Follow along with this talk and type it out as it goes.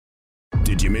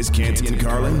Did you miss Canty and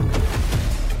Carlin?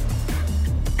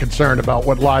 Concerned about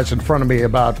what lies in front of me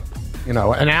about,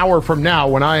 an hour from now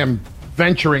when I am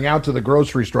venturing out to the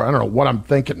grocery store. I don't know what I'm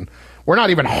thinking. We're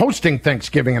not even hosting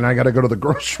Thanksgiving, and I got to go to the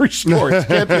grocery store. It's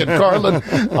Canty and Carlin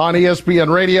on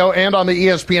ESPN Radio and on the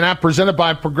ESPN app, presented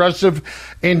by Progressive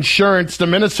Insurance. The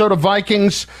Minnesota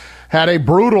Vikings had a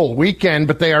brutal weekend,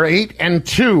 but they are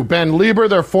 8-2. Ben Lieber,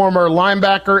 their former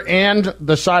linebacker and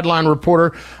the sideline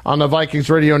reporter on the Vikings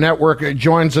Radio Network,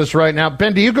 joins us right now.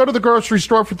 Ben, do you go to the grocery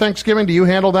store for Thanksgiving? Do you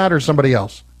handle that or somebody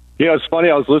else? Yeah, it's funny.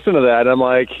 I was listening to that, and I'm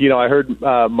like, I heard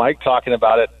Mike talking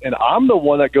about it, and I'm the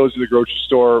one that goes to the grocery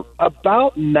store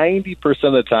about 90%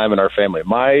 of the time in our family.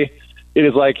 It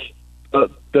is like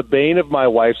the bane of my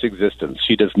wife's existence.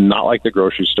 She does not like the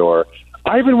grocery store.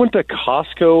 I even went to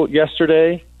Costco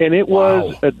yesterday, and it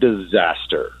was a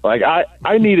disaster. Like,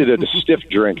 I needed a stiff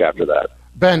drink after that.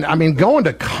 Ben, going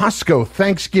to Costco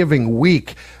Thanksgiving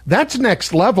week, that's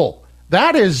next level.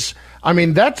 That's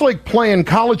like playing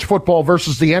college football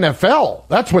versus the NFL.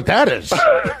 That's what that is.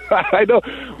 I know.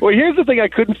 Well, here's the thing I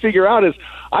couldn't figure out is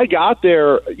I got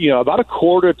there, about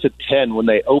 9:45 when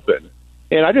they opened.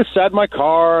 And I just sat in my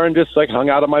car and just hung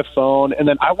out on my phone. And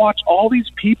then I watched all these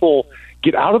people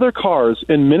get out of their cars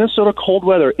in Minnesota cold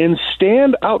weather and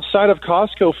stand outside of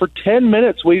Costco for 10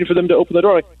 minutes waiting for them to open the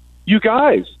door. Like, you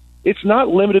guys, it's not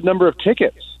limited number of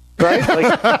tickets, right?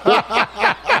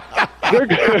 They're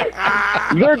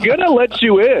going to let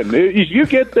you in. If you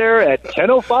get there at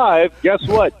 10:05, guess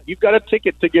what? You've got a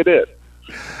ticket to get in.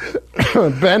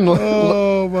 Ben,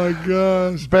 oh, my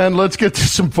gosh. Ben, let's get to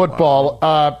some football.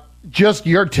 Wow. Just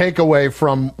your takeaway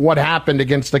from what happened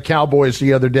against the Cowboys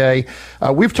the other day.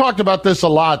 We've talked about this a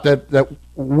lot, that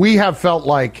we have felt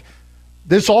like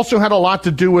this also had a lot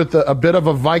to do with a bit of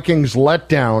a Vikings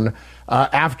letdown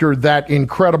after that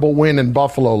incredible win in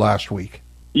Buffalo last week.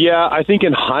 Yeah, I think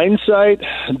in hindsight,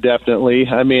 definitely.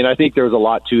 I think there was a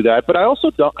lot to that, but I also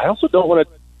don't want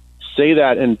to say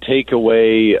that and take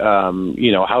away,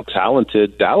 how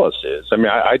talented Dallas is.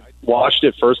 I watched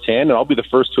it firsthand, and I'll be the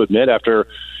first to admit after,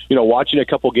 watching a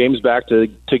couple games back to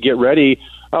get ready,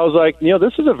 I was like,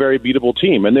 this is a very beatable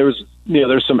team. And there's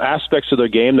some aspects of their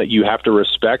game that you have to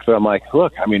respect. But I'm like,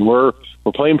 look, we're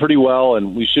playing pretty well,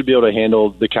 and we should be able to handle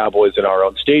the Cowboys in our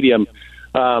own stadium.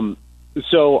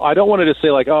 So I don't want to just say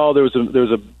there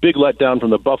was a big letdown from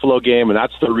the Buffalo game, and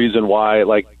that's the reason why.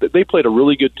 They played a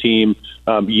really good team.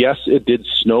 Yes, it did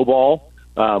snowball.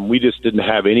 We just didn't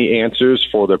have any answers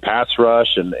for their pass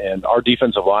rush, and our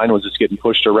defensive line was just getting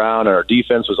pushed around, and our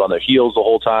defense was on their heels the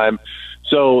whole time.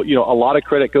 So, a lot of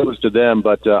credit goes to them,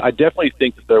 but I definitely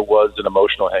think that there was an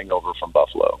emotional hangover from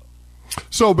Buffalo.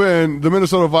 So, Ben, the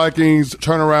Minnesota Vikings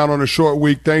turn around on a short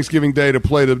week, Thanksgiving Day, to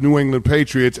play the New England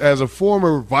Patriots. As a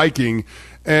former Viking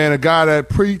and a guy that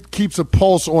keeps a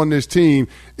pulse on this team,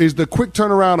 is the quick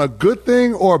turnaround a good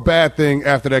thing or a bad thing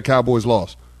after that Cowboys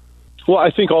loss? Well,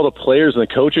 I think all the players and the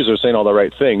coaches are saying all the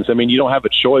right things. You don't have a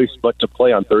choice but to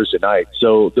play on Thursday night.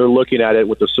 So they're looking at it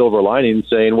with the silver lining and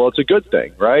saying, well, it's a good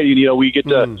thing, right? We get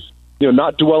to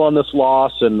not dwell on this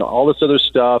loss and all this other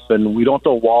stuff, and we don't have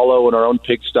to wallow in our own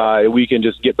pigsty. We can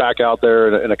just get back out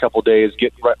there in a couple of days,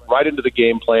 get right into the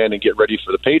game plan, and get ready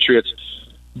for the Patriots.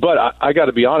 But I got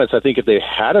to be honest, I think if they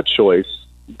had a choice,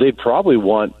 they'd probably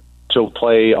want to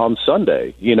play on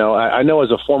Sunday. I know as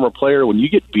a former player, when you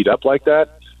get beat up like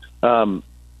that, and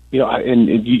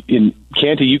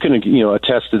Canty, you can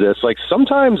attest to this.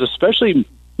 Sometimes, especially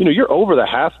you're over the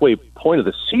halfway point of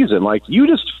the season. You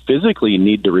just physically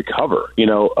need to recover.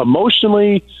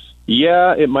 Emotionally,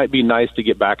 yeah, it might be nice to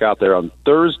get back out there on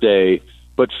Thursday,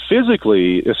 but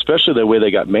physically, especially the way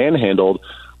they got manhandled,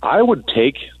 I would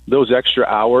take those extra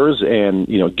hours and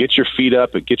get your feet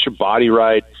up and get your body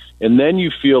right, and then you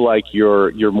feel like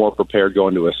you're more prepared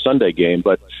going to a Sunday game.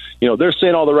 But they're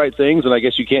saying all the right things, and I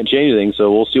guess you can't change anything.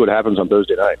 So we'll see what happens on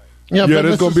Thursday night. Yeah,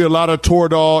 there's going to be a lot of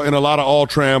Toradol and a lot of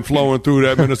Altram flowing through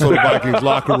that Minnesota Vikings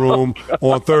locker room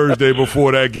on Thursday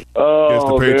before that game against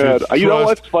the Patriots. Man. You know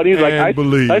what's funny?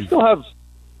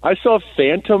 I still have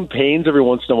phantom pains every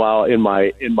once in a while in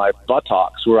my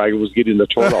buttocks where I was getting the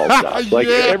Toradol stuff.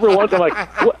 Every once, I'm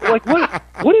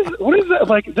what is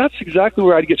that? That's exactly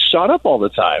where I'd get shot up all the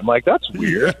time. That's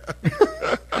weird.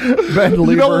 Ben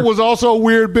Lieber. You know what was also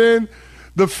weird, Ben?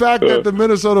 The fact that the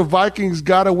Minnesota Vikings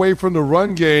got away from the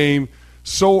run game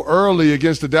so early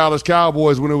against the Dallas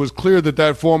Cowboys when it was clear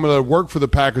that formula worked for the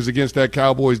Packers against that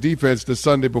Cowboys defense the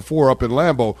Sunday before up in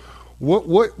Lambeau.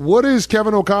 What is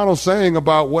Kevin O'Connell saying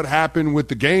about what happened with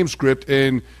the game script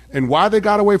and why they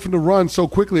got away from the run so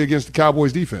quickly against the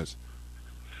Cowboys defense?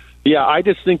 Yeah, I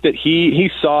just think that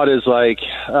he saw it as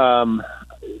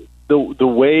the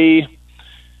way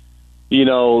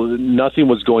nothing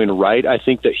was going right. I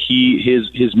think that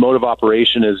his mode of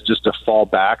operation is just to fall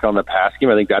back on the pass game.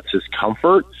 I think that's his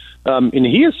comfort. And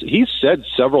he's said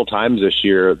several times this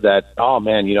year that, oh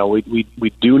man,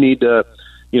 we do need to,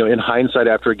 in hindsight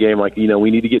after a game, like,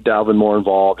 we need to get Dalvin more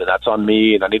involved, and that's on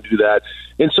me, and I need to do that.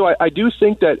 And so I do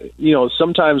think that,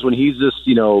 sometimes when he's just,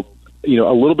 a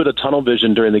little bit of tunnel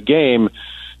vision during the game,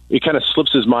 it kind of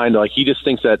slips his mind. Like, he just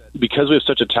thinks that because we have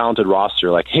such a talented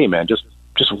roster, like, hey man, just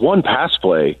one pass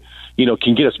play,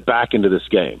 can get us back into this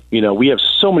game. We have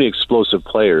so many explosive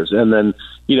players. And then,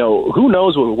 who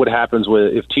knows what happens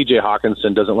if TJ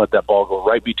Hawkinson doesn't let that ball go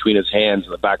right between his hands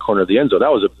in the back corner of the end zone.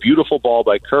 That was a beautiful ball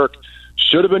by Kirk.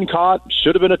 Should have been caught,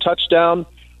 should have been a touchdown.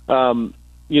 And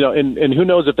who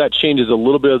knows if that changes a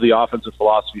little bit of the offensive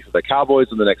philosophy for the Cowboys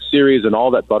in the next series and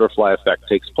all that butterfly effect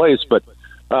takes place. But,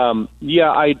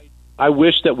 I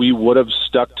wish that we would have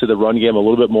stuck to the run game a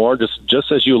little bit more,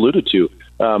 just as you alluded to.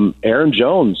 Aaron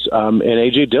Jones and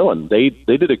A.J. Dillon, they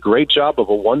did a great job of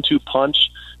a 1-2 punch,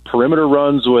 perimeter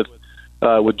runs with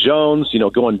Jones,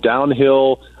 going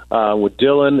downhill with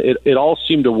Dillon. It all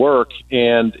seemed to work,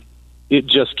 and it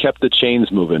just kept the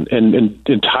chains moving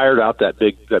and tired out that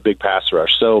big pass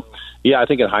rush. So, I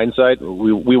think in hindsight,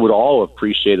 we would all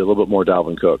appreciate a little bit more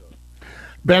Dalvin Cook.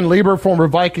 Ben Lieber, former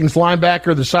Vikings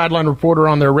linebacker, the sideline reporter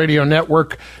on their radio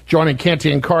network, joining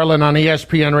Canty and Carlin on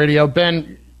ESPN Radio.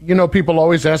 Ben, people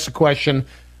always ask the question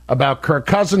about Kirk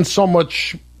Cousins so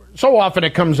often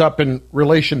it comes up in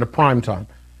relation to primetime.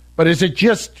 But is it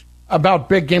just about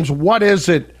big games? What is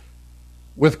it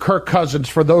with Kirk Cousins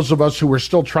for those of us who are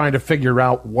still trying to figure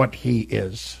out what he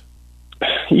is?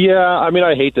 Yeah,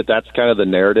 I hate that that's kind of the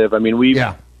narrative.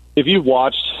 If you've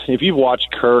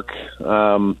watched Kirk,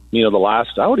 the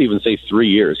last, I would even say 3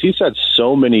 years, he's had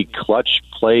so many clutch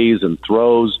plays and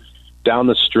throws down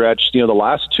the stretch. The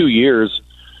last 2 years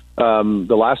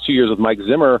with Mike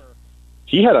Zimmer,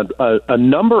 he had a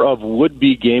number of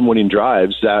would-be game-winning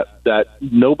drives that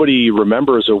nobody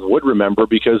remembers or would remember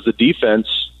because the defense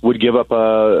would give up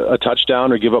a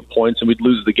touchdown or give up points and we'd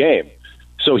lose the game.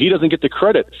 So he doesn't get the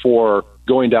credit for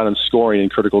going down and scoring in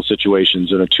critical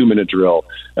situations in a 2-minute drill.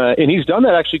 And he's done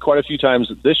that actually quite a few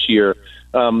times this year.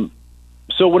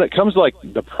 So when it comes to like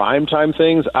the primetime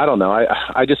things, I don't know.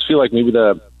 I just feel like maybe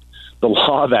the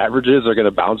law of averages are going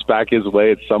to bounce back his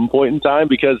way at some point in time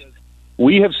because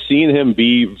we have seen him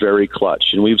be very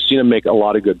clutch and we've seen him make a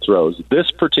lot of good throws.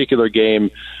 This particular game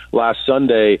last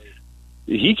Sunday,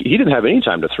 he didn't have any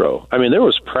time to throw. There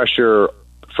was pressure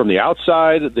from the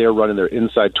outside. They were running their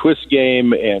inside twist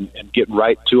game and getting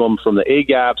right to him from the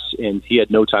A-gaps, and he had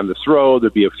no time to throw.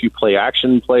 There'd be a few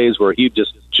play-action plays where he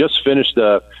just finished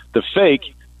the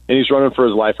fake, and he's running for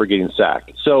his life or getting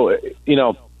sacked. So,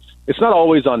 it's not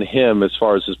always on him as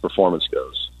far as his performance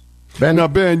goes. Ben,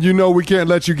 we can't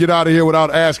let you get out of here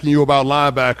without asking you about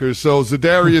linebackers. So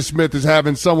Za'Darius Smith is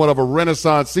having somewhat of a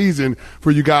renaissance season for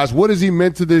you guys. What has he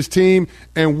meant to this team,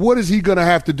 and what is he going to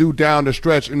have to do down the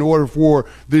stretch in order for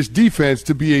this defense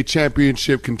to be a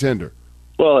championship contender?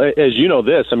 Well, as you know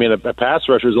this, a pass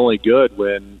rusher is only good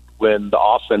when the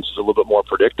offense is a little bit more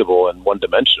predictable and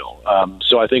one-dimensional.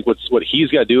 So I think what he's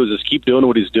got to do is just keep doing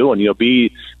what he's doing.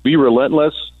 Be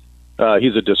relentless.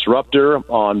 He's a disruptor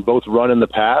on both run and the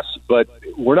pass, but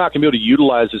we're not going to be able to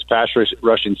utilize his pass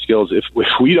rushing skills if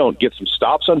we don't get some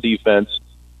stops on defense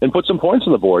and put some points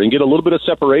on the board and get a little bit of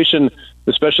separation,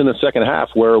 especially in the second half,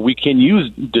 where we can use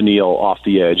Daniil off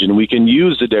the edge and we can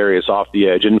use Za'Darius off the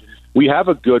edge, and we have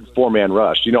a good four-man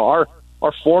rush. Our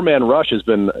four-man rush has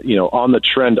been on the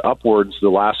trend upwards the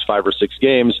last 5 or 6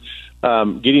 games.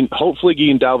 Hopefully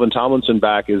getting Dalvin Tomlinson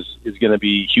back is going to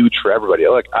be huge for everybody.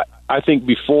 Look, I think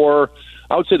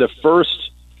I would say the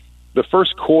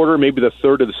first quarter, maybe the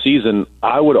third of the season,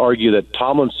 I would argue that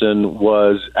Tomlinson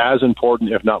was as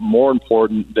important, if not more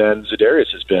important, than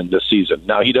Za'Darius has been this season.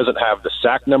 Now, he doesn't have the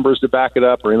sack numbers to back it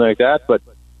up or anything like that, but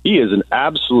he is an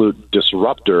absolute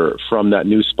disruptor from that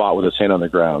new spot with his hand on the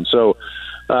ground. So,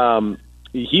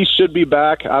 he should be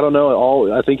back. I don't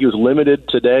know. I think he was limited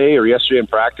today or yesterday in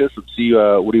practice. Let's see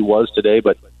what he was today.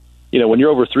 But, when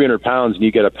you're over 300 pounds and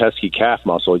you get a pesky calf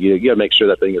muscle, you got to make sure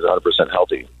that thing is 100%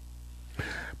 healthy.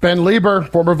 Ben Lieber,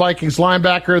 former Vikings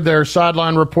linebacker, their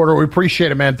sideline reporter. We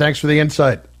appreciate it, man. Thanks for the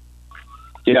insight.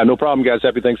 Yeah, no problem, guys.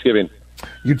 Happy Thanksgiving.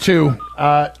 You too.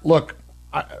 Look,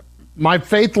 my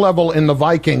faith level in the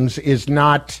Vikings is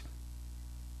not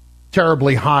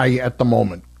terribly high at the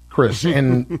moment, Chris,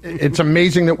 and it's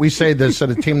amazing that we say this at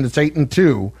a team that's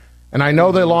 8-2, and I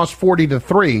know they lost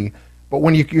 40-3, but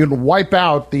when you can wipe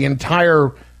out the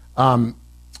entire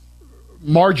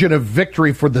margin of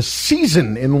victory for the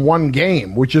season in one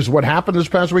game, which is what happened this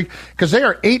past week, because they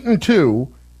are 8-2,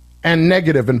 and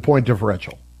negative in point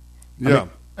differential. Yeah.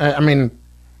 I mean,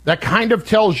 that kind of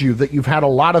tells you that you've had a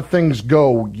lot of things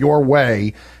go your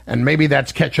way, and maybe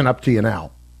that's catching up to you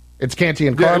now. It's Canty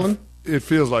and Carlin. It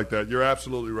feels like that. You're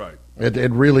absolutely right.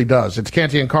 It really does. It's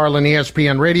Canty and Carlin,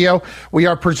 ESPN Radio. We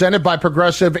are presented by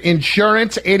Progressive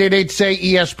Insurance,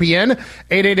 888-SAY-ESPN,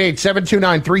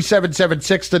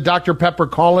 888-729-3776, the Dr. Pepper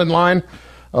call-in line.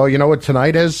 Oh, you know what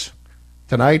tonight is?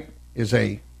 Tonight is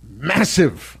a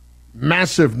massive,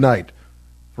 massive night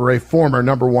for a former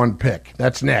number one pick.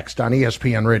 That's next on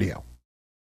ESPN Radio.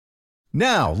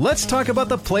 Now, let's talk about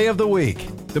the play of the week.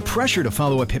 The pressure to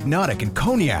follow up Hypnotic and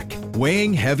Cognac,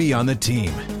 weighing heavy on the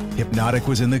team. Hypnotic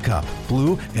was in the cup,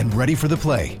 blue, and ready for the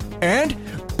play. And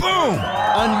boom!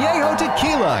 Añejo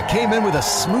Tequila came in with a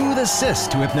smooth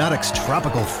assist to Hypnotic's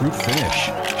tropical fruit finish.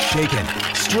 Shaken,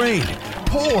 strained,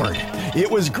 poured. It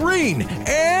was green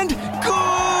and good!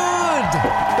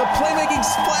 The playmaking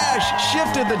splash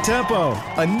shifted the tempo.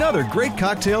 Another great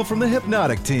cocktail from the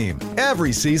Hypnotic team.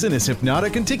 Every season is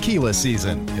Hypnotic and Tequila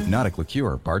season. Hypnotic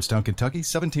Liqueur, Bardstown, Kentucky,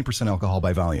 17% alcohol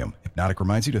by volume. Hypnotic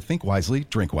reminds you to think wisely,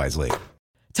 drink wisely.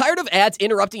 Tired of ads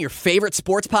interrupting your favorite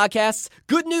sports podcasts?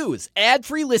 Good news!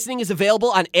 Ad-free listening is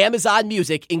available on Amazon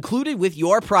Music, included with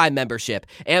your Prime membership.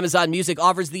 Amazon Music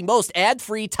offers the most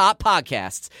ad-free top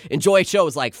podcasts. Enjoy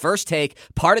shows like First Take,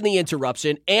 Pardon the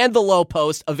Interruption, and The Low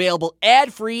Post, available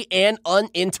ad-free and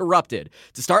uninterrupted.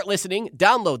 To start listening,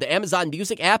 download the Amazon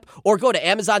Music app or go to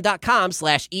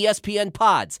amazon.com/ESPN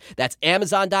Pods. That's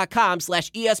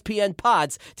amazon.com/ESPN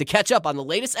Pods to catch up on the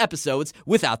latest episodes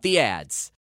without the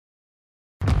ads.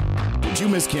 Did you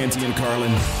miss Canty and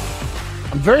Carlin?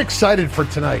 I'm very excited for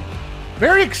tonight.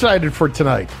 Very excited for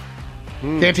tonight.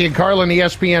 Canty and Carlin,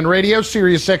 ESPN Radio,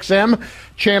 Sirius XM,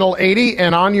 Channel 80,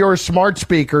 and on your smart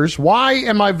speakers. Why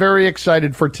am I very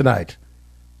excited for tonight?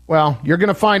 Well, you're going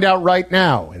to find out right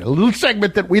now in a little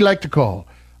segment that we like to call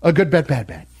a Good Bet, Bad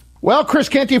Bet. Well, Chris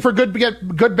Canty, for Good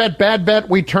Bet, Bad Bet,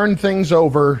 we turn things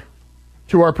over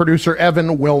to our producer,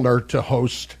 Evan Wilner, to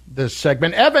host this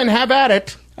segment. Evan, have at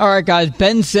it. All right, guys.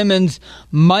 Ben Simmons,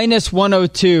 minus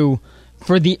 102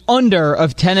 for the under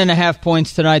of 10.5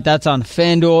 points tonight. That's on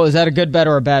FanDuel. Is that a good bet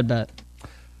or a bad bet?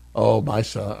 Oh, my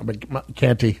son.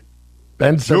 Canty.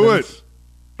 Ben Simmons. Do it.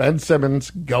 Ben Simmons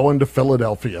going to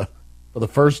Philadelphia for the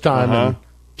first time in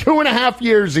 2.5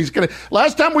 years.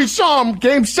 Last time we saw him,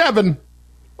 Game 7.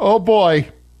 Oh, boy.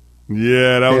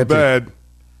 Yeah, that was bad.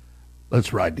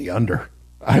 Let's ride the under.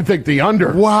 I think the under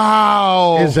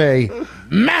is a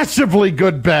massively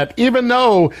good bet, even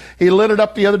though he lit it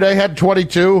up the other day, had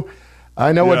 22.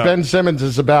 I know what Ben Simmons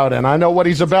is about, and I know what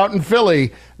he's about in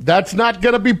Philly. That's not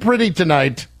going to be pretty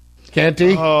tonight,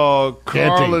 Canty. Oh,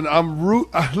 Carlin,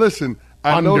 listen,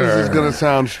 I know this is going to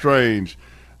sound strange.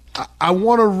 I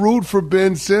want to root for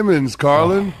Ben Simmons,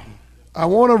 Carlin. I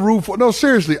want to root for – no,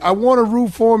 seriously, I want to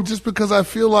root for him just because I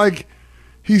feel like –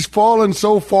 he's fallen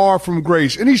so far from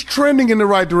grace, and he's trending in the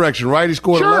right direction, right? He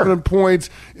scored 11 points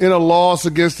in a loss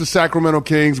against the Sacramento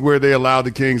Kings where they allowed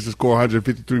the Kings to score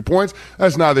 153 points.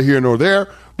 That's neither here nor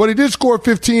there. But he did score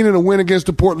 15 in a win against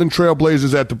the Portland Trail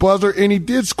Blazers at the buzzer, and he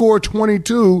did score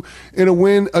 22 in a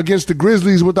win against the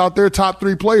Grizzlies without their top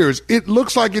three players. It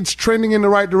looks like it's trending in the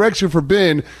right direction for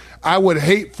Ben. I would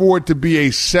hate for it to be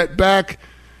a setback,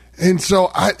 and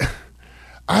so I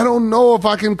don't know if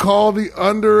I can call the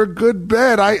under a good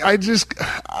bet. I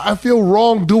feel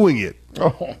wrong doing it.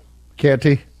 Oh,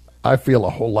 Canty, I feel a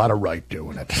whole lot of right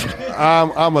doing it.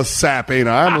 I'm a sap, ain't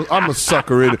I? I'm a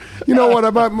sucker in it. You know what?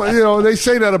 They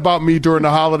say that about me during the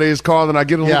holidays, Carl, and I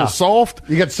get a little soft.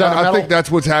 You get sentimental? I think that's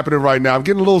what's happening right now. I'm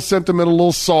getting a little sentimental, a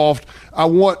little soft. I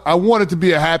want it to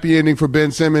be a happy ending for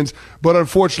Ben Simmons, but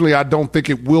unfortunately, I don't think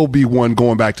it will be one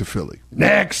going back to Philly.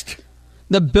 Next.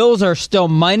 The Bills are still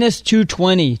minus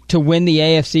 220 to win the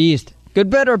AFC East. Good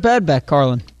bet or bad bet,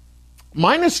 Carlin?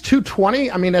 Minus 220?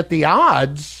 I mean, at the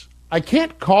odds, I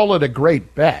can't call it a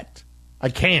great bet. I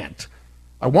can't.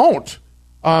 I won't.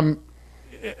 I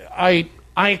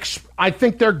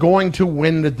think they're going to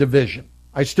win the division.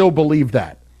 I still believe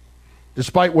that.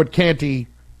 Despite what Canty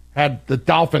had the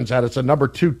Dolphins at as a number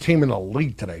 2 team in the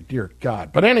league today. Dear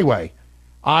God. But anyway,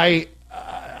 I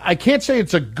can't say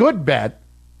it's a good bet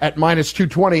at minus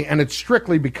 220, and it's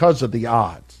strictly because of the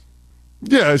odds.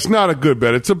 Yeah, it's not a good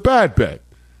bet. It's a bad bet.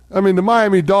 I mean, the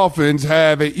Miami Dolphins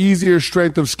have an easier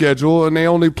strength of schedule, and they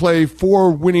only play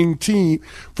 4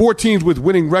 teams with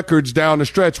winning records down the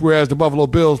stretch, whereas the Buffalo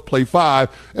Bills play 5.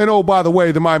 And, oh, by the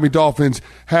way, the Miami Dolphins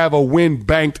have a win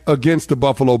banked against the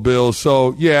Buffalo Bills.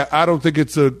 So, yeah, I don't think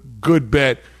it's a good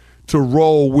bet to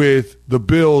roll with the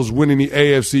Bills winning the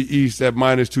AFC East at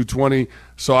minus 220.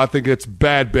 So I think it's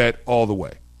bad bet all the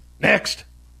way. Next.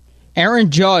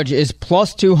 Aaron Judge is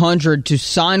plus 200 to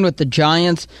sign with the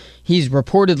Giants. He's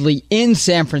reportedly in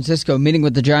San Francisco meeting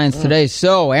with the Giants today.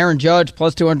 So Aaron Judge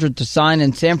plus 200 to sign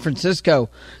in San Francisco.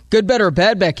 Good bet or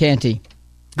bad bet, Canty?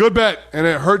 Good bet. And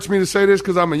it hurts me to say this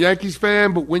because I'm a Yankees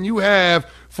fan, but when you have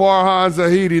Farhan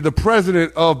Zahidi, the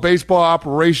president of baseball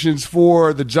operations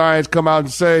for the Giants, come out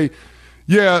and say,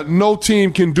 yeah, no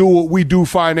team can do what we do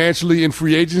financially in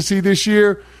free agency this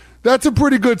year, that's a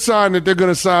pretty good sign that they're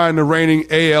going to sign the reigning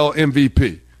AL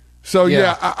MVP. So,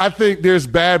 I think there's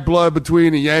bad blood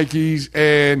between the Yankees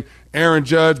and Aaron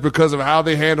Judge because of how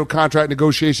they handle contract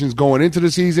negotiations going into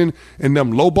the season and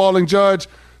them lowballing Judge.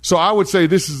 So I would say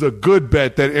this is a good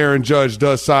bet that Aaron Judge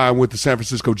does sign with the San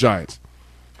Francisco Giants.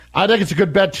 I think it's a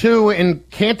good bet, too. And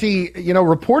Canty,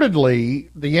 reportedly,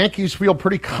 the Yankees feel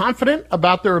pretty confident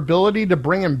about their ability to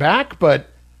bring him back,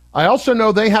 but I also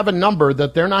know they have a number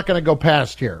that they're not going to go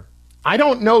past here. I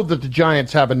don't know that the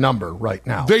Giants have a number right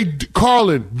now.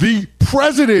 Carlin, the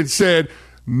president said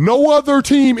no other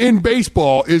team in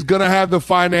baseball is going to have the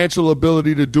financial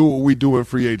ability to do what we do in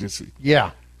free agency. Yeah.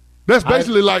 That's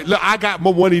basically like, look, I got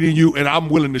more money than you, and I'm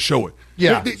willing to show it.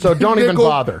 Yeah, so don't even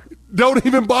bother. Don't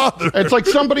even bother. It's like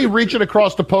somebody reaching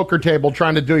across the poker table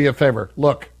trying to do you a favor.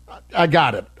 Look, I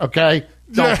got it, okay?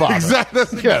 Don't bother. Exactly.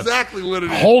 That's exactly what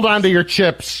it is. Hold on to your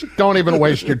chips. Don't even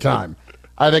waste your time.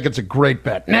 I think it's a great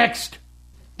bet. Next.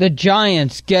 The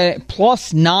Giants get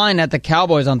plus 9 at the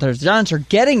Cowboys on Thursday. The Giants are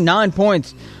getting 9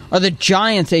 points. Are the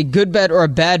Giants a good bet or a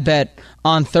bad bet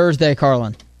on Thursday,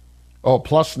 Carlin? Oh,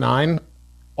 plus 9?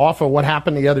 Off of what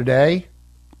happened the other day?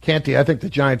 Canty, I think the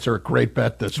Giants are a great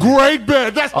bet this week. Great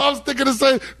bet. That's what I was thinking to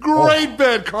say. Great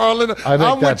bet, Carlin.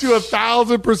 I'm with you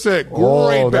 1,000%.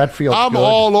 Great bet. That feels I'm good.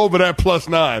 all over that plus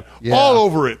 9. Yeah. All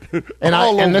over it.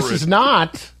 And this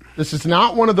is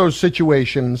not one of those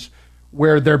situations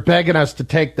where they're begging us to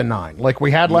take the 9. Like we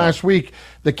had last week,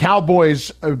 the Cowboys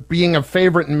being a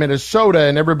favorite in Minnesota,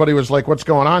 and everybody was like, what's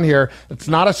going on here? It's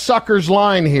not a sucker's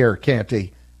line here,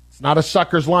 Canty. Not a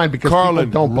sucker's line because Carlin,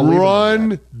 people don't believe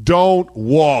run, don't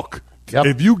walk. Yep.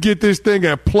 If you get this thing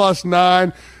at plus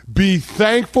 9, be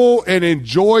thankful and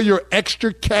enjoy your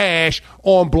extra cash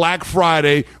on Black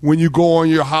Friday when you go on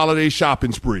your holiday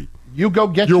shopping spree. You go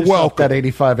get You're yourself welcome. that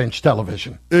 85-inch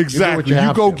television. Exactly.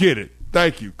 You go get it.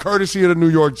 Thank you. Courtesy of the New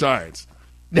York Giants.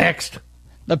 Next.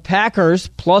 The Packers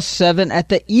plus 7 at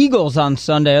the Eagles on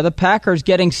Sunday. Are the Packers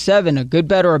getting 7? A good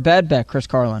bet or a bad bet, Chris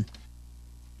Carlin?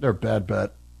 They're a bad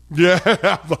bet.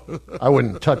 Yeah. I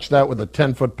wouldn't touch that with a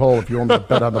 10-foot pole if you want me to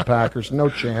bet on the Packers. No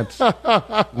chance.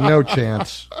 No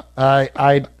chance.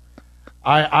 I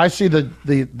see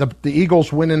the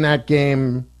Eagles winning that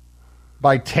game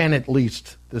by 10 at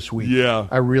least this week. Yeah.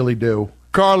 I really do.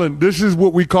 Carlin, this is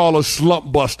what we call a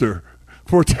slump buster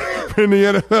for in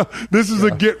the NFL. This is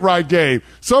a get-right game.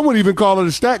 Some would even call it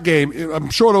a stat game. I'm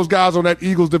sure those guys on that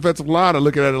Eagles defensive line are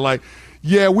looking at it like,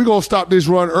 yeah, we're going to stop this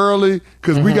run early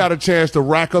because we got a chance to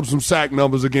rack up some sack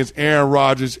numbers against Aaron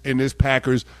Rodgers and this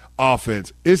Packers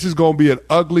offense. This is going to be an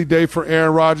ugly day for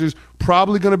Aaron Rodgers,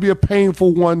 probably going to be a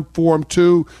painful one for him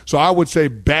too. So I would say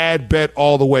bad bet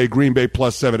all the way, Green Bay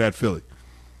plus 7 at Philly.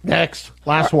 Next.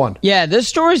 Last one. Yeah, this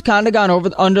story's kind of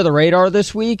gone under the radar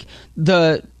this week.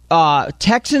 The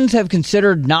Texans have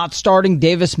considered not starting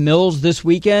Davis Mills this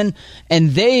weekend, and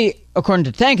they, according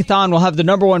to Tankathon, will have the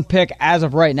number 1 pick as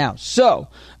of right now. So,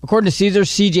 according to Caesar,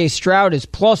 C.J. Stroud is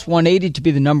plus 180 to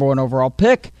be the number 1 overall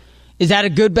pick. Is that a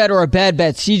good bet or a bad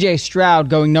bet? C.J. Stroud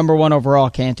going number 1 overall,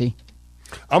 Canty?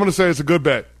 I'm going to say it's a good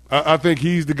bet. I think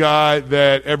he's the guy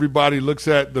that everybody looks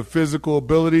at the physical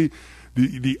ability,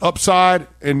 the upside,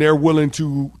 and they're willing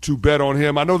to bet on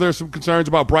him. I know there's some concerns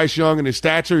about Bryce Young and his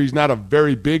stature. He's not a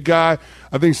very big guy.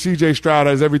 I think C.J. Stroud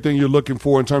has everything you're looking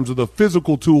for in terms of the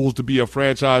physical tools to be a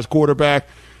franchise quarterback,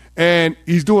 and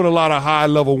he's doing a lot of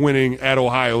high-level winning at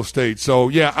Ohio State. So,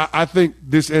 yeah, I think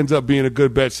this ends up being a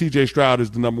good bet. C.J. Stroud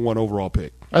is the number 1 overall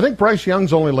pick. I think Bryce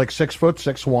Young's only like 6 foot,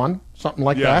 6'1", something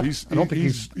like that. I don't think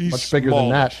he's much bigger than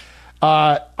that.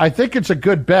 I think it's a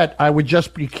good bet. I would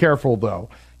just be careful, though.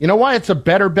 You know why it's a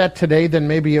better bet today than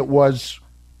maybe it was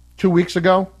 2 weeks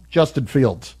ago? Justin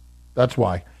Fields. That's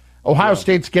why. Ohio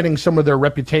State's getting some of their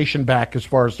reputation back as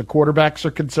far as the quarterbacks are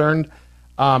concerned.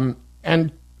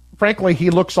 And frankly,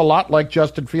 he looks a lot like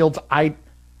Justin Fields. I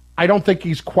don't think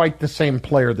he's quite the same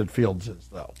player that Fields is,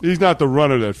 though. He's not the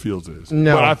runner that Fields is.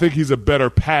 No. But I think he's a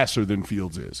better passer than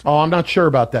Fields is. Oh, I'm not sure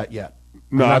about that yet.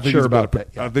 No, I'm not sure about that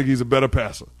yet. I think he's a better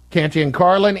passer. Canty and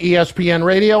Carlin, ESPN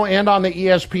Radio, and on the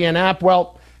ESPN app.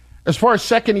 Well, as far as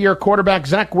second-year quarterback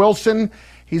Zach Wilson,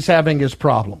 he's having his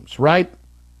problems, right?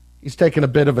 He's taken a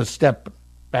bit of a step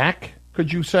back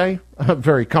could you say?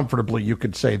 Very comfortably, you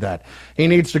could say that. He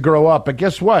needs to grow up. But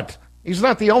guess what? He's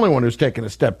not the only one who's taken a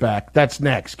step back. That's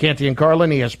next. Canty and Carlin,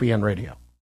 ESPN Radio.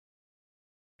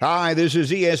 Hi, this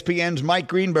is ESPN's Mike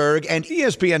Greenberg, and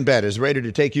ESPN Bet is ready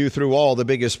to take you through all the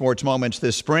biggest sports moments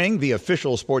this spring. The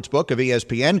official sports book of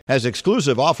ESPN has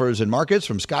exclusive offers and markets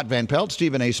from Scott Van Pelt,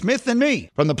 Stephen A. Smith, and me.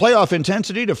 From the playoff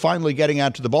intensity to finally getting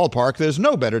out to the ballpark, there's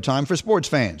no better time for sports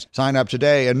fans. Sign up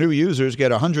today, and new users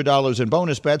get $100 in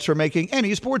bonus bets for making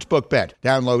any sportsbook bet.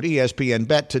 Download ESPN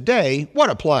Bet today.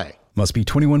 What a play. Must be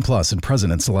 21 plus and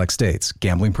present in select states.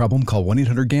 Gambling problem? Call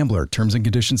 1-800-GAMBLER. Terms and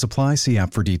conditions apply. See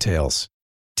app for details.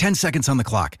 10 seconds on the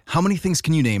clock. How many things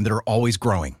can you name that are always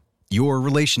growing? Your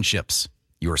relationships,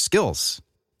 your skills,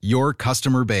 your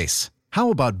customer base.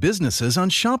 How about businesses on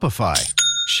Shopify?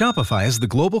 Shopify is the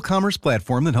global commerce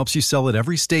platform that helps you sell at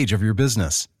every stage of your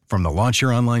business. From the launch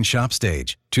your online shop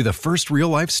stage, to the first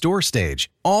real-life store stage,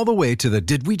 all the way to the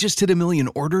did we just hit a million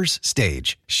orders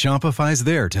stage. Shopify's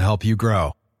there to help you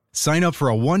grow. Sign up for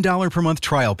a $1 per month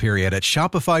trial period at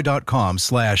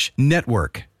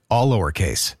shopify.com/network, all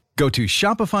lowercase. Go to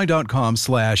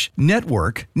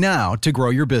shopify.com/network now to grow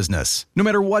your business. No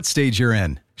matter what stage you're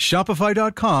in,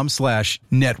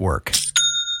 shopify.com/network.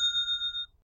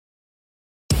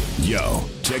 Yo,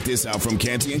 check this out from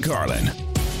Canty and Carlin.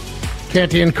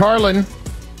 Canty and Carlin,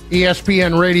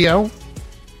 ESPN Radio,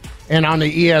 and on the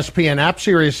ESPN app,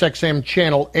 Sirius XM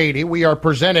Channel 80. We are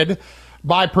presented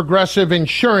by Progressive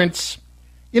Insurance.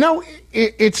 You know,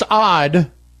 it's odd,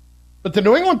 but the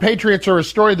New England Patriots are a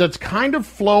story that's kind of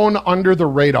flown under the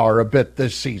radar a bit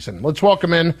this season. Let's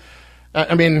welcome in.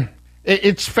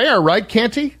 It's fair, right,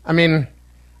 Canty?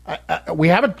 We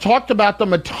haven't talked about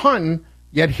them a ton,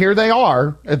 yet here they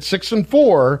are at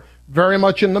 6-4, very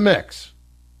much in the mix.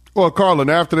 Well, Carlin,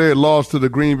 after they had lost to the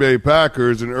Green Bay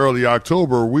Packers in early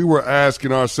October, we were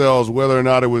asking ourselves whether or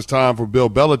not it was time for Bill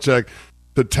Belichick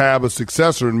to tab a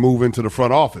successor and move into the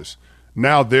front office.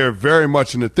 Now they're very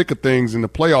much in the thick of things in the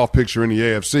playoff picture in the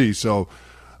AFC. So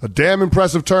a damn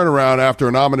impressive turnaround after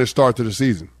an ominous start to the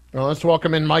season. Well, let's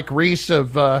welcome in Mike Reese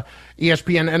of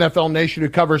ESPN NFL Nation, who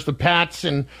covers the Pats.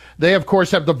 And they, of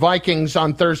course, have the Vikings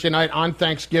on Thursday night on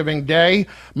Thanksgiving Day.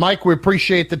 Mike, we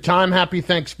appreciate the time. Happy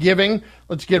Thanksgiving.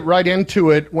 Let's get right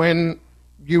into it.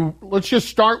 Let's just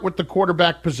start with the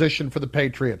quarterback position for the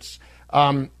Patriots.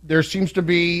 There seems to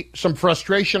be some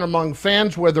frustration among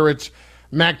fans, whether it's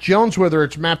Mac Jones, whether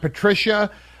it's Matt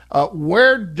Patricia.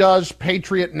 Where does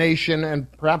Patriot Nation and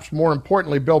perhaps more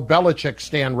importantly Bill Belichick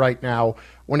stand right now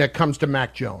when it comes to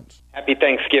Mac Jones? Happy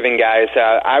Thanksgiving, guys.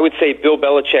 I would say Bill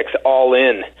Belichick's all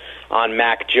in on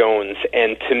Mac Jones.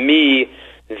 And to me,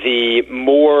 the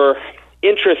more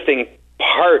interesting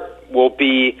part will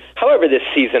be, however this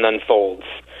season unfolds,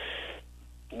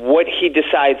 what he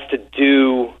decides to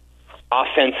do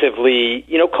offensively,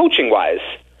 coaching-wise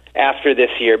after this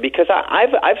year. Because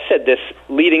I've said this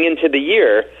leading into the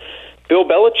year, Bill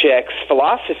Belichick's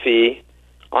philosophy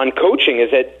on coaching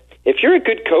is that if you're a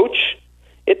good coach,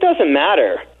 it doesn't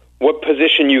matter what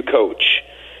position you coach.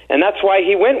 And that's why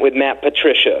he went with Matt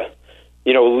Patricia,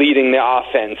 leading the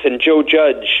offense, and Joe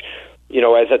Judge,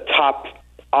 as a top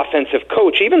offensive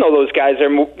coach, even though those guys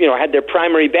had their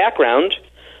primary background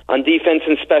on defense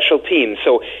and special teams.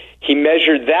 So he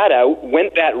measured that out,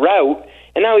 went that route,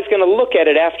 and now he's going to look at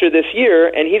it after this year,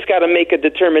 and he's got to make a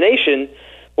determination.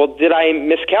 Well, did I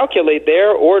miscalculate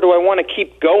there, or do I want to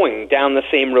keep going down the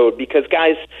same road? Because,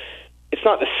 guys, it's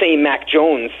not the same Mac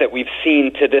Jones that we've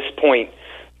seen to this point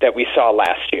that we saw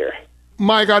last year.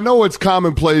 Mike, I know it's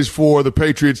commonplace for the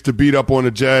Patriots to beat up on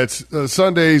the Jets.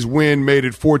 Sunday's win made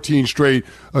it 14 straight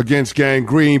against Gang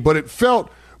Green, but it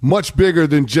felt much bigger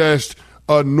than just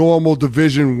a normal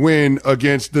division win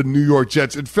against the New York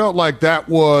Jets. It felt like that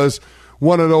was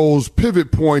one of those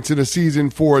pivot points in a season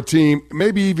for a team,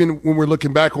 maybe even when we're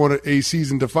looking back on a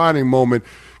season-defining moment.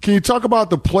 Can you talk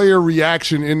about the player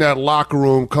reaction in that locker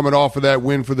room coming off of that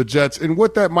win for the Jets and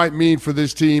what that might mean for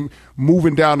this team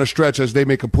moving down the stretch as they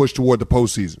make a push toward the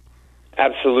postseason?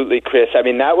 Absolutely, Chris.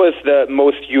 That was the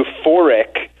most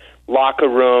euphoric locker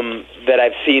room that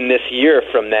I've seen this year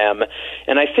from them.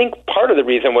 And I think part of the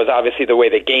reason was obviously the way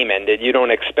the game ended. You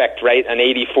don't expect, right, an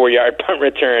 84-yard punt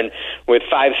return with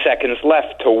 5 seconds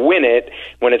left to win it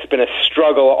when it's been a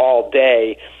struggle all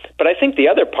day. But I think the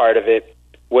other part of it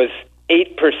was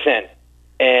 8%.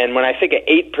 And when I think of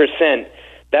 8%,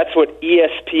 that's what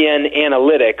ESPN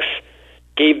Analytics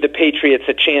gave the Patriots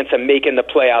a chance of making the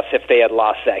playoffs if they had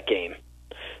lost that game.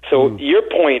 So your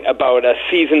point about a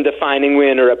season-defining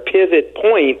win or a pivot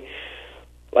point,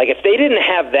 like if they didn't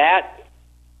have that,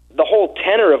 the whole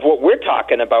tenor of what we're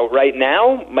talking about right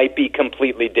now might be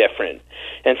completely different.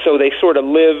 And so they sort of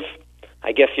live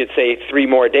I guess you'd say 3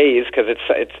 more days, because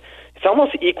it's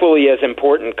almost equally as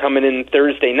important coming in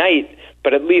Thursday night,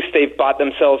 but at least they've bought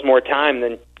themselves more time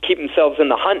than keep themselves in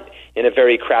the hunt in a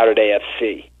very crowded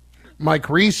AFC. Mike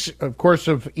Reese, of course,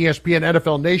 of ESPN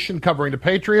NFL Nation, covering the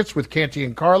Patriots with Canty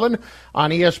and Carlin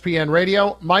on ESPN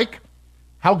Radio. Mike,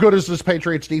 how good is this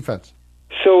Patriots defense?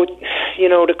 So,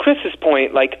 to Chris's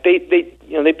point, like they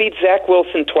beat Zach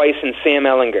Wilson twice and Sam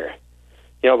Ehlinger,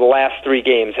 the last 3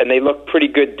 games, and they look pretty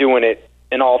good doing it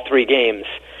in all 3 games.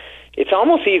 It's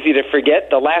almost easy to forget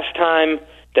the last time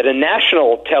that a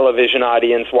national television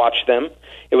audience watched them.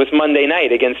 It was Monday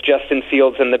night against Justin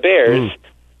Fields and the Bears,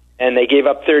 and they gave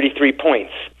up 33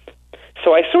 points.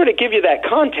 So I sort of give you that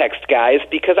context, guys,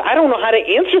 because I don't know how to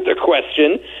answer the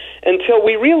question until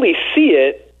we really see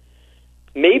it,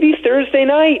 maybe Thursday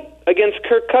night against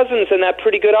Kirk Cousins and that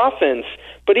pretty good offense.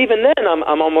 But even then,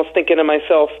 I'm almost thinking to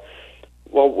myself,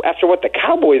 well, after what the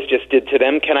Cowboys just did to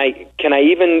them, can I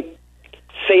even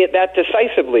say it that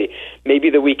decisively? Maybe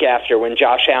the week after when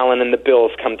Josh Allen and the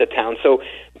Bills come to town. So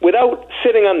without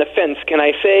sitting on the fence, can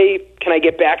I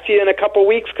get back to you in a couple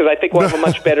weeks? Because I think we'll have a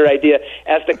much better idea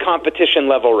as the competition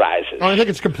level rises. I think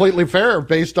it's completely fair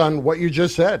based on what you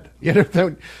just said.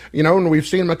 And we've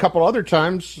seen them a couple other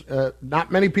times.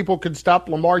 Not many people could stop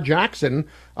Lamar Jackson.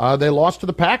 They lost to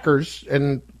the Packers,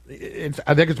 and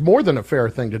I think it's more than a fair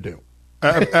thing to do.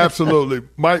 Absolutely.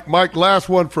 Mike, last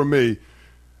one from me.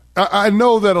 I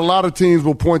know that a lot of teams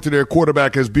will point to their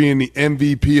quarterback as being the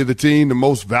MVP of the team, the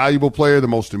most valuable player, the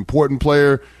most important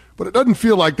player, but it doesn't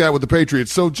feel like that with the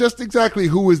Patriots. So just exactly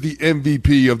who is the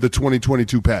MVP of the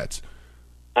 2022 Pats?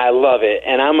 I love it,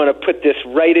 and I'm going to put this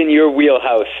right in your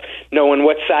wheelhouse, knowing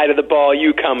what side of the ball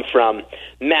you come from.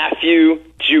 Matthew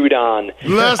Judon.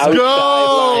 Let's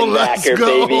go! Let's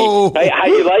go! Baby. How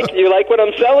you like what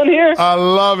I'm selling here? I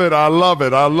love it. I'm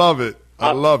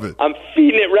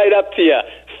feeding it right up to you.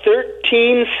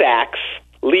 13 sacks,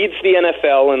 leads the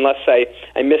NFL, unless I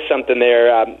missed something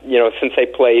there, since they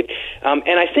played. And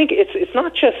I think it's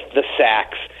not just the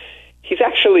sacks. He's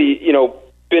actually,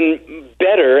 been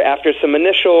better after some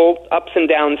initial ups and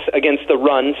downs against the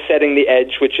run, setting the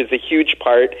edge, which is a huge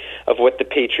part of what the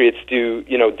Patriots do,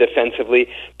 defensively.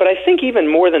 But I think even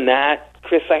more than that,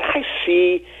 Chris, I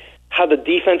see how the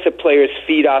defensive players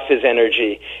feed off his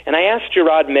energy. And I asked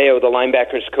Gerard Mayo, the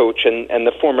linebackers coach and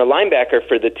the former linebacker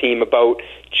for the team, about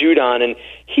Judon, and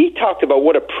he talked about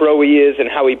what a pro he is and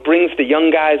how he brings the young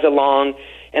guys along,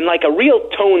 and like a real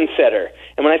tone setter.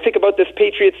 And when I think about this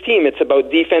Patriots team, it's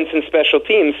about defense and special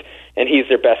teams, and he's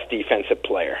their best defensive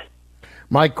player.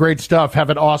 Mike, great stuff. Have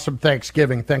an awesome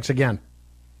Thanksgiving. Thanks again.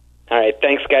 All right,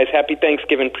 thanks, guys. Happy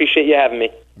Thanksgiving. Appreciate you having me.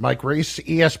 Mike Reese,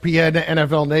 ESPN,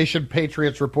 NFL Nation,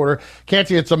 Patriots reporter.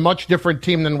 Canty, it's a much different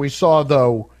team than we saw,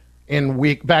 though,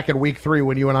 back in Week 3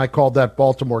 when you and I called that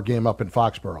Baltimore game up in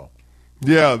Foxborough.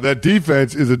 Yeah, that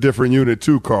defense is a different unit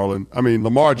too, Carlin. I mean,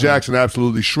 Lamar Jackson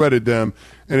absolutely shredded them,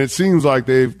 and it seems like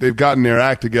they've gotten their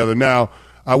act together. Now,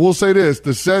 I will say this,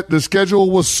 the schedule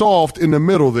was soft in the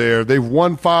middle there. They've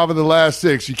won 5 of the last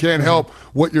 6. You can't help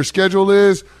what your schedule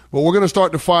is, but we're going to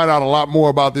start to find out a lot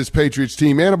more about this Patriots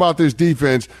team and about this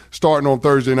defense starting on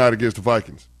Thursday night against the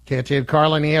Vikings. Canty and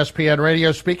Carlin, ESPN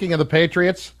Radio. Speaking of the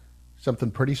Patriots,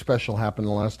 something pretty special happened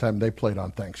the last time they played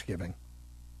on Thanksgiving.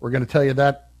 We're going to tell you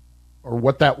that, or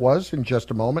what that was, in just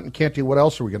a moment. And Canty, what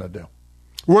else are we going to do?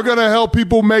 We're going to help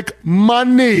people make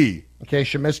money. In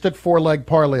case you missed it, 4-leg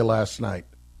parlay last night.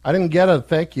 I didn't get a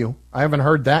thank you. I haven't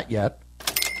heard that yet.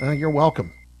 You're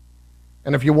welcome.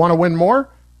 And if you want to win more,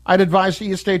 I'd advise that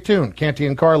you stay tuned. Canty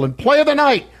and Carlin, play of the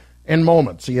night in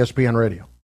moments, ESPN Radio.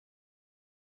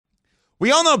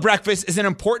 We all know breakfast is an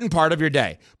important part of your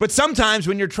day, but sometimes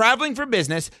when you're traveling for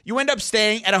business, you end up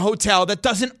staying at a hotel that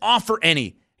doesn't offer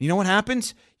any. You know what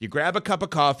happens? You grab a cup of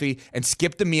coffee and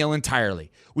skip the meal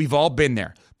entirely. We've all been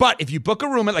there. But if you book a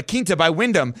room at La Quinta by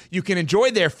Wyndham, you can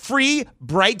enjoy their free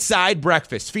Bright Side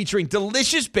breakfast featuring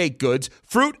delicious baked goods,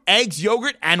 fruit, eggs,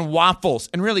 yogurt, and waffles.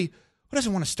 And really, who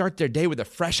doesn't want to start their day with a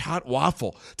fresh, hot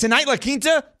waffle? Tonight, La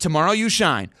Quinta, tomorrow you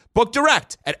shine. Book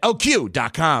direct at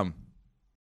LQ.com.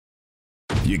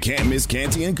 You can't miss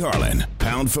Canty and Carlin.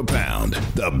 Pound for pound,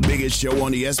 the biggest show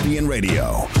on ESPN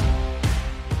Radio.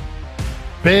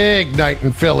 Big night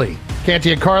in Philly.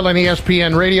 Canty and Carlin,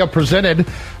 ESPN Radio, presented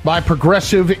by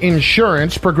Progressive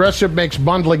Insurance. Progressive makes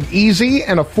bundling easy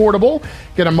and affordable.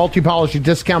 Get a multi-policy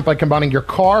discount by combining your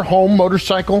car, home,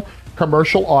 motorcycle,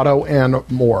 commercial, auto, and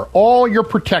more. All your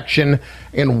protection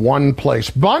in one place.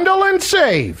 Bundle and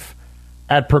save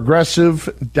at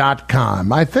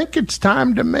Progressive.com. I think it's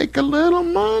time to make a little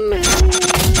money.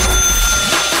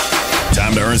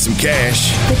 Time to earn some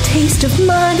cash. The taste of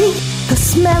money, the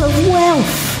smell of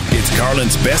wealth. It's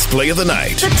Carlin's best play of the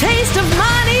night. The taste of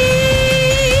money.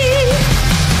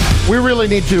 We really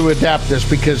need to adapt this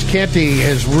because Canty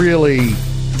has really,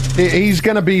 he's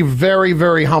going to be very,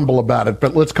 very humble about it,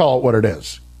 but let's call it what it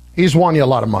is. He's won you a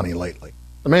lot of money lately.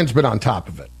 The man's been on top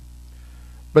of it.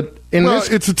 But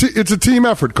it's a team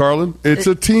effort, Carlin. It's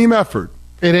a team effort.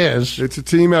 It is. It's a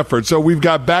team effort. So we've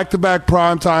got back-to-back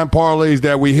primetime parlays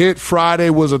that we hit. Friday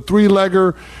was a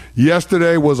 3-legger.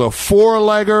 Yesterday was a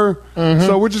 4-legger. Mm-hmm.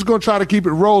 So we're just going to try to keep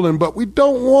it rolling, but we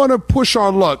don't want to push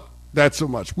our luck that so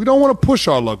much. We don't want to push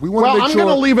our luck. We want to make sure I'm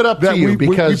going to leave it up to you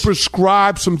because we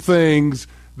prescribe some things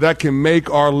that can make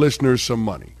our listeners some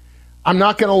money. I'm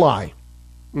not going to lie.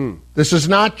 This is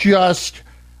not just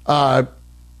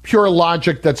pure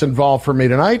logic that's involved for me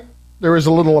tonight. There is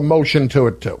a little emotion to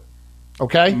it too.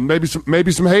 Okay? Maybe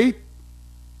some hate?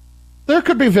 There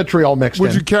could be vitriol mixed in.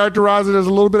 Would you characterize it as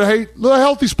a little bit of hate? A little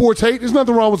healthy sports hate? There's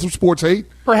nothing wrong with some sports hate.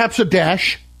 Perhaps a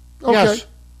dash. Okay. Yes.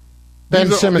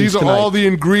 Ben Simmons These are tonight. all the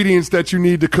ingredients that you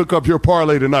need to cook up your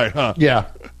parlay tonight, huh? Yeah.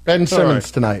 Ben Simmons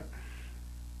tonight.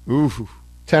 Oof.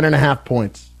 10.5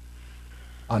 points.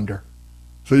 Under.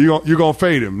 So you're going to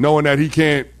fade him, knowing that he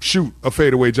can't shoot a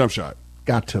fadeaway jump shot.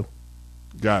 Got to.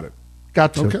 Got it.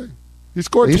 Got to. Okay. He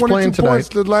scored 22 points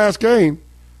the last game.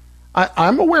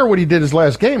 I'm aware what he did his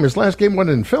last game. His last game went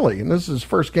in Philly, and this is his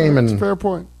first game in fair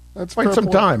point. That's quite some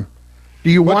time. Do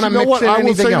you want to mix in anything else? I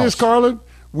will say this, Carlin.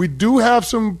 We do have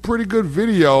some pretty good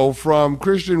video from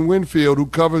Christian Winfield, who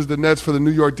covers the Nets for the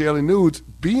New York Daily News,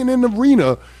 being in the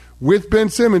arena with Ben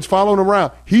Simmons, following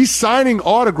around. He's signing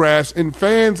autographs, and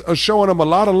fans are showing him a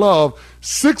lot of love.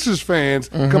 Sixers fans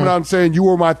coming out and saying, "You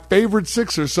were my favorite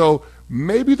Sixer." So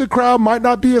maybe the crowd might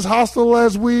not be as hostile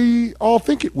as we all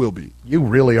think it will be. You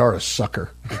really are a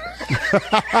sucker.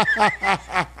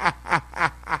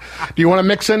 Do you want to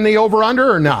mix in the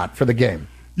over-under or not for the game?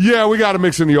 Yeah, we got to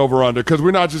mix in the over-under because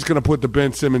we're not just going to put the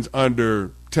Ben Simmons under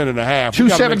 10.5.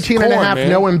 217.5,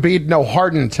 no Embiid, no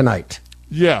Harden tonight.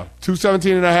 Yeah,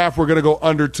 217.5, we're going to go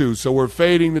under 2. So we're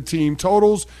fading the team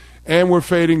totals, and we're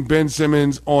fading Ben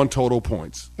Simmons on total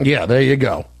points. Yeah, there you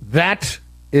go. That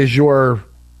is your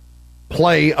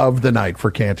play of the night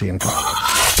for Canty and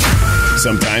Carlin.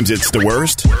 Sometimes it's the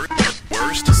worst.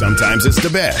 Sometimes it's the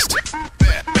best.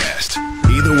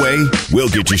 Either way, we'll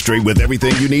get you straight with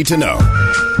everything you need to know.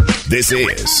 This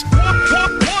is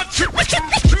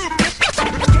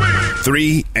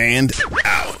 3 and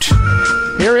Out.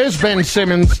 Here is Ben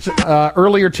Simmons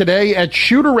earlier today at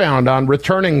shoot-around on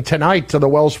returning tonight to the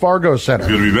Wells Fargo Center.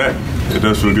 It's good to be back. It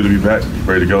does feel good to be back,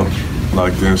 ready to go,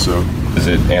 locked in. So, is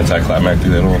it anticlimactic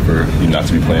at all for you not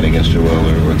to be playing against Joel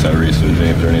or Tyrese or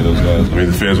James or any of those guys? I mean,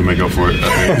 the fans will make up for it,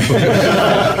 I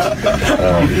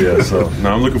think. So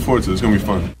I'm looking forward to it. It's going to be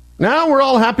fun. Now we're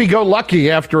all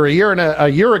happy-go-lucky after a year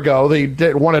ago.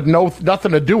 They wanted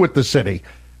nothing to do with the city.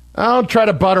 I'll try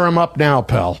to butter him up now,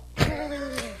 pal.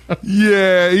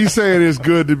 Yeah, he's saying it's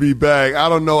good to be back. I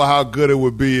don't know how good it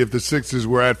would be if the Sixers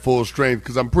were at full strength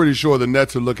because I'm pretty sure the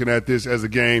Nets are looking at this as a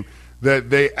game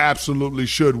that they absolutely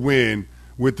should win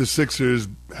with the Sixers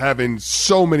having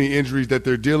so many injuries that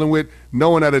they're dealing with,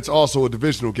 knowing that it's also a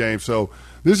divisional game. So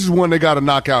this is one they got to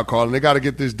knock out, Carlin. They got to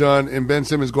get this done, and Ben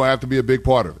Simmons is going to have to be a big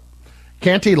part of it.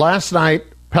 Canty, last night,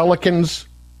 Pelicans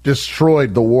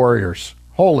destroyed the Warriors.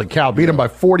 Holy cow, beat them by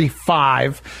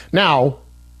 45. Now,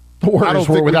 the Warriors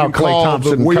were without Klay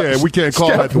Thompson. We can't call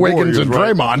that the Wiggins Warriors, and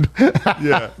right? Draymond.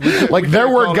 Yeah, like there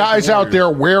were guys out there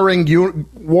wearing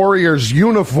Warriors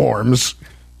uniforms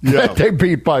that they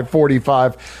beat by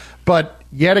 45. But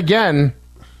yet again,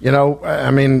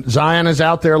 Zion is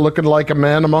out there looking like a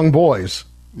man among boys.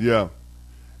 Yeah.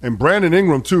 And Brandon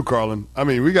Ingram, too, Carlin. I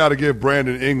mean, we got to give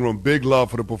Brandon Ingram big love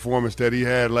for the performance that he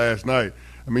had last night.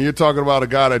 I mean, you're talking about a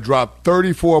guy that dropped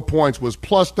 34 points, was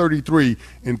plus 33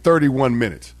 in 31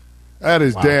 minutes. That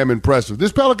is damn impressive.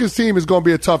 This Pelicans team is going to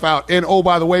be a tough out. And, oh,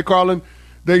 by the way, Carlin,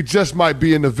 they just might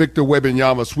be in the Victor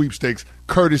Wembanyama sweepstakes,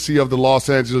 courtesy of the Los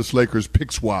Angeles Lakers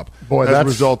pick swap as a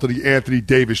result of the Anthony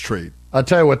Davis trade. I'll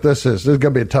tell you what this is. This is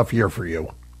going to be a tough year for you.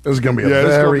 This is going to be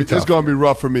very tough. It's going to be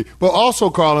rough for me. But also,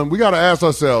 Carlin, we got to ask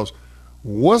ourselves,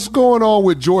 what's going on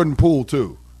with Jordan Poole,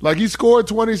 too? Like, he scored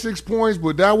 26 points,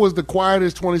 but that was the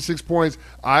quietest 26 points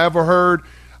I ever heard.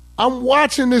 I'm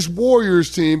watching this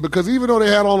Warriors team because even though they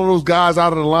had all of those guys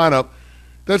out of the lineup,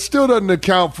 that still doesn't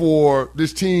account for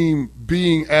this team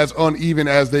being as uneven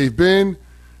as they've been.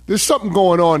 There's something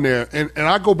going on there. And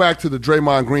I go back to the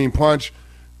Draymond Green punch.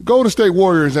 Golden State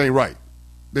Warriors ain't right.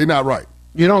 They're not right.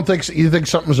 You don't think so? You think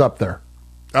something's up there?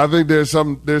 I think there's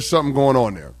something going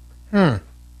on there.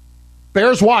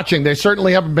 Bears watching. They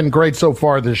certainly haven't been great so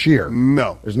far this year.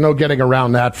 No. There's no getting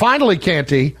around that. Finally,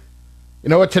 Canty, you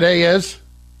know what today is?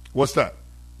 What's that?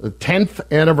 The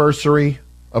 10th anniversary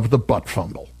of the butt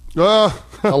fumble. The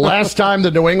last time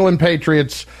the New England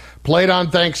Patriots played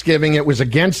on Thanksgiving, it was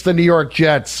against the New York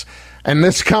Jets, and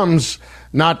this comes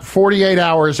not 48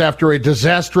 hours after a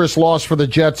disastrous loss for the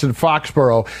Jets in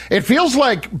Foxborough. It feels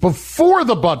like before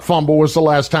the butt fumble was the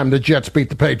last time the Jets beat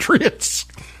the Patriots.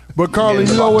 But, Carlin,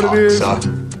 you know what it is?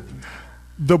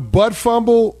 The butt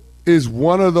fumble is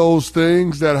one of those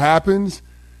things that happens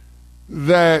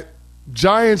that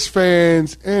Giants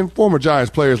fans and former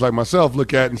Giants players like myself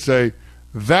look at and say,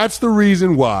 that's the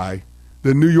reason why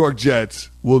the New York Jets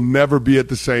will never be at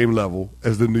the same level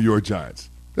as the New York Giants.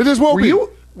 It just won't be.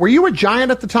 Were you a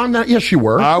Giant at the time? Yes, you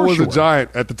were. I was a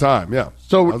Giant at the time, yeah.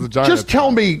 So just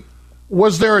tell me,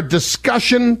 was there a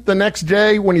discussion the next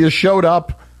day when you showed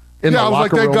up in the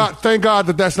locker room? I was like, thank God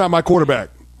that that's not my quarterback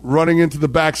running into the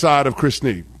backside of Chris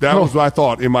Snead. That was what I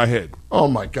thought in my head. Oh,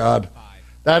 my God.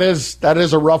 That is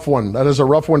a rough one. That is a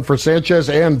rough one for Sanchez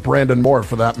and Brandon Moore,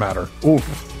 for that matter.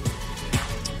 Oof.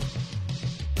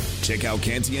 Check out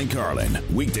Canty and Carlin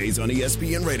weekdays on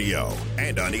ESPN Radio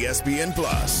and on ESPN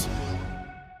Plus.